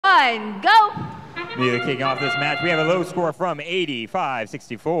1, go! Immediately kicking off this match, we have a low score from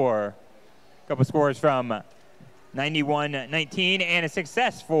 85-64. A couple scores from 91-19 and a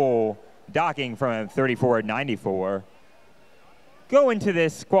successful docking from 34-94. Go into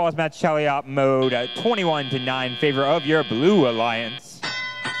this Quals match tally up mode 21-9 in favor of your Blue Alliance.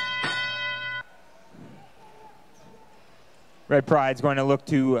 Red Pride's going to look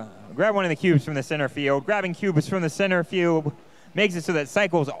to grab one of the cubes from the center field. Grabbing cubes from the center field makes it so that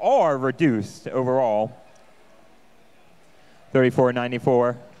cycles are reduced overall.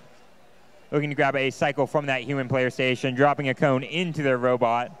 34-94. Looking to grab a cycle from that human player station, dropping a cone into their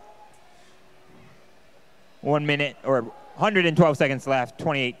robot. 1 minute or 112 seconds left,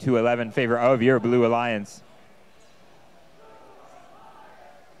 28-11 in favor of your Blue Alliance.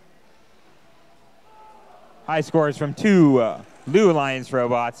 High scores from two Blue Alliance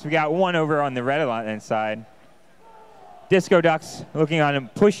robots. We got one over on the Red Alliance side. Disco Ducks looking on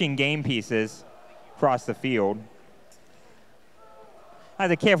and pushing game pieces across the field.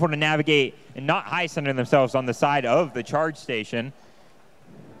 Have to be careful to navigate and not high center themselves on the side of the charge station.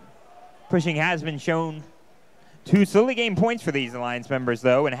 Pushing has been shown to slowly gain points for these Alliance members,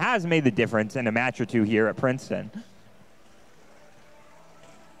 though, and has made the difference in a match or two here at Princeton.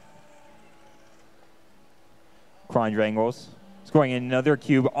 Quadrangles scoring another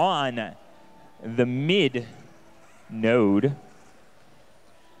cube on the mid node.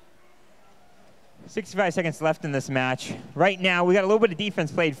 65 seconds left in this match. Right now, we got a little bit of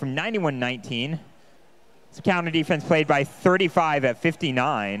defense played from 91-19. It's counter defense played by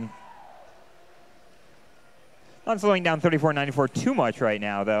 35-59. Not slowing down 34-94 too much right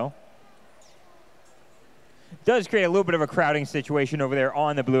now, though. Does create a little bit of a crowding situation over there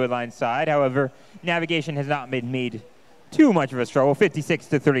on the Blue Alliance side. However, navigation has not been made too much of a struggle.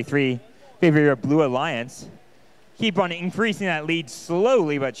 56-33 favor of Blue Alliance. Keep on increasing that lead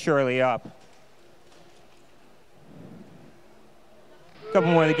slowly but surely up. A couple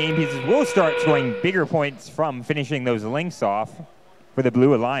more of the game pieces will start scoring bigger points from finishing those links off for the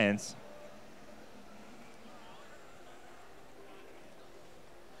Blue Alliance.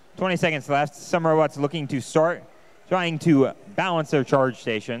 20 seconds left. Some robots looking to start, trying to balance their charge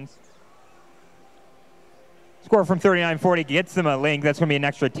stations. Score from 39-40 gets them a link. That's going to be an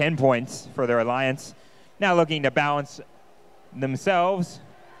extra 10 points for their Alliance. Now looking to balance themselves.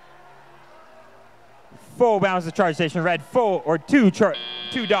 Full balance the charge station. Red full or two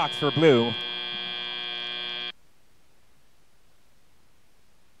docks for Blue.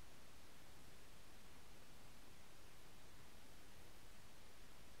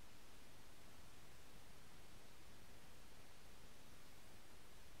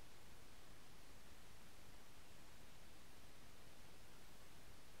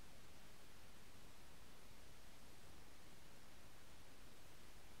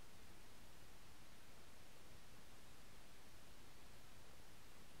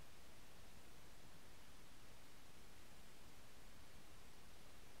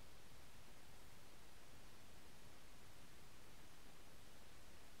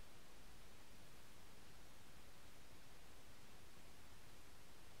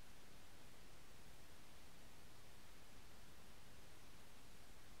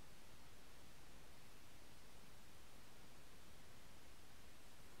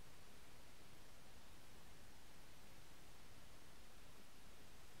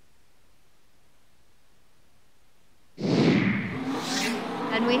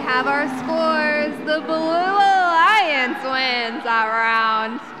 And we have our scores. The Blue Alliance wins that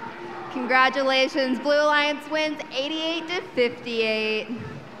round. Congratulations, Blue Alliance wins 88-58.